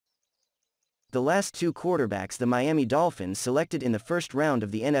The last two quarterbacks the Miami Dolphins selected in the first round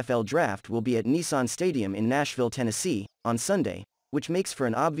of the NFL Draft will be at Nissan Stadium in Nashville, Tennessee, on Sunday, which makes for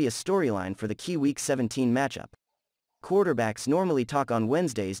an obvious storyline for the key Week 17 matchup. Quarterbacks normally talk on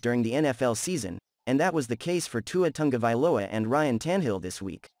Wednesdays during the NFL season, and that was the case for Tua Tagovailoa and Ryan Tannehill this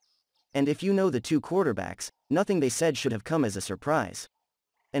week. And if you know the two quarterbacks, nothing they said should have come as a surprise.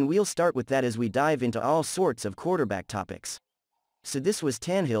 And we'll start with that as we dive into all sorts of quarterback topics. So this was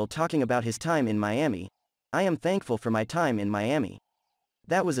Tannehill talking about his time in Miami. I am thankful for my time in Miami.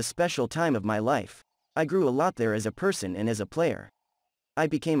 That was a special time of my life. I grew a lot there as a person and as a player. I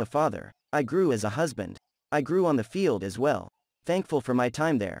became a father. I grew as a husband. I grew on the field as well. Thankful for my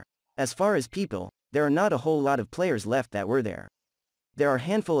time there. As far as people, there are not a whole lot of players left that were there. There are a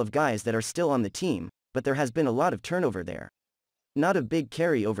handful of guys that are still on the team, but there has been a lot of turnover there. Not a big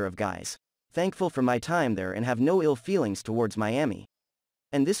carryover of guys. Thankful for my time there and have no ill feelings towards Miami.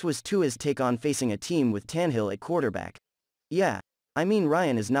 And this was Tua's take on facing a team with Tannehill at quarterback. Yeah, I mean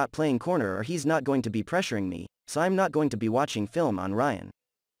Ryan is not playing corner or he's not going to be pressuring me, so I'm not going to be watching film on Ryan.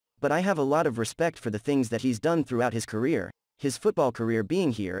 But I have a lot of respect for the things that he's done throughout his career, his football career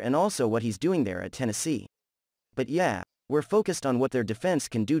being here and also what he's doing there at Tennessee. But yeah, we're focused on what their defense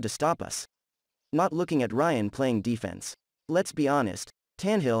can do to stop us. Not looking at Ryan playing defense. Let's be honest,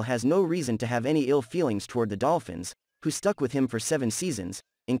 Tannehill has no reason to have any ill feelings toward the Dolphins, who stuck with him for 7 seasons,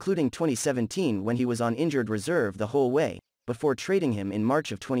 including 2017 when he was on injured reserve the whole way, before trading him in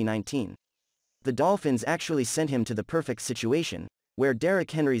March of 2019. The Dolphins actually sent him to the perfect situation, where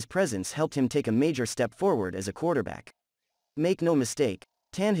Derrick Henry's presence helped him take a major step forward as a quarterback. Make no mistake,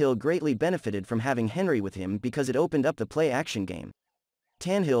 Tannehill greatly benefited from having Henry with him because it opened up the play-action game.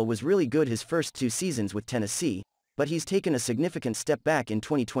 Tannehill was really good his first 2 seasons with Tennessee, but he's taken a significant step back in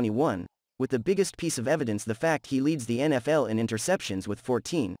 2021, with the biggest piece of evidence the fact he leads the NFL in interceptions with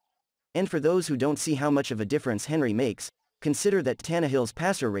 14. And for those who don't see how much of a difference Henry makes, consider that Tannehill's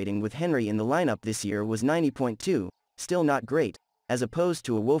passer rating with Henry in the lineup this year was 90.2, still not great, as opposed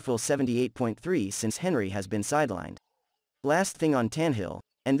to a woeful 78.3 since Henry has been sidelined. Last thing on Tannehill,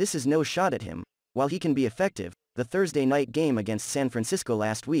 and this is no shot at him, while he can be effective, the Thursday night game against San Francisco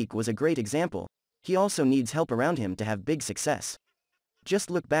last week was a great example. He also needs help around him to have big success. Just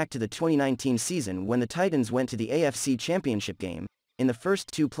look back to the 2019 season when the Titans went to the AFC Championship game. In the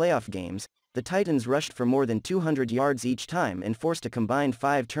first 2 playoff games, the Titans rushed for more than 200 yards each time and forced a combined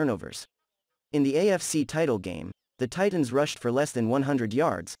 5 turnovers. In the AFC title game, the Titans rushed for less than 100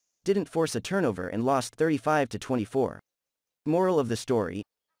 yards, didn't force a turnover and lost 35-24. Moral of the story,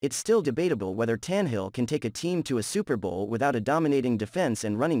 it's still debatable whether Tannehill can take a team to a Super Bowl without a dominating defense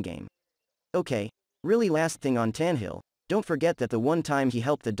and running game. Okay, really last thing on Tannehill, don't forget that the one time he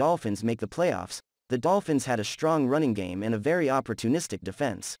helped the Dolphins make the playoffs, the Dolphins had a strong running game and a very opportunistic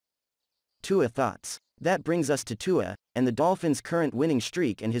defense. Tua thoughts. That brings us to Tua, and the Dolphins' current winning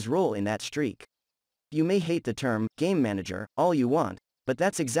streak and his role in that streak. You may hate the term, game manager, all you want, but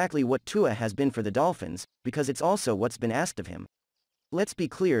that's exactly what Tua has been for the Dolphins, because it's also what's been asked of him. Let's be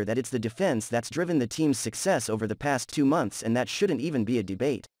clear that it's the defense that's driven the team's success over the past 2 months and that shouldn't even be a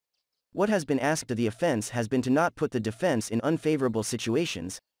debate. What has been asked of the offense has been to not put the defense in unfavorable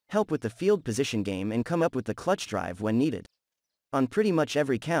situations, help with the field position game and come up with the clutch drive when needed. On pretty much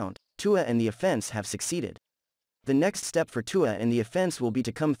every count, Tua and the offense have succeeded. The next step for Tua and the offense will be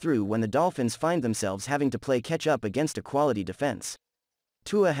to come through when the Dolphins find themselves having to play catch-up against a quality defense.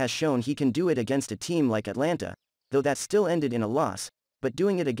 Tua has shown he can do it against a team like Atlanta, though that still ended in a loss, but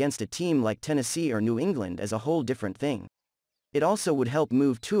doing it against a team like Tennessee or New England is a whole different thing. It also would help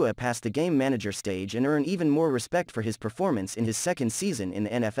move Tua past the game manager stage and earn even more respect for his performance in his 2nd season in the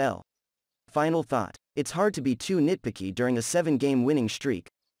NFL. Final thought. It's hard to be too nitpicky during a 7-game winning streak,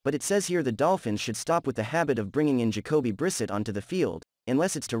 but it says here the Dolphins should stop with the habit of bringing in Jacoby Brissett onto the field,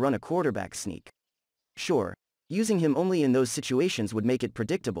 unless it's to run a quarterback sneak. Sure, using him only in those situations would make it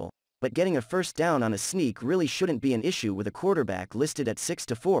predictable, but getting a first down on a sneak really shouldn't be an issue with a quarterback listed at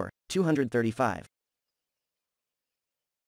 6'4", 235.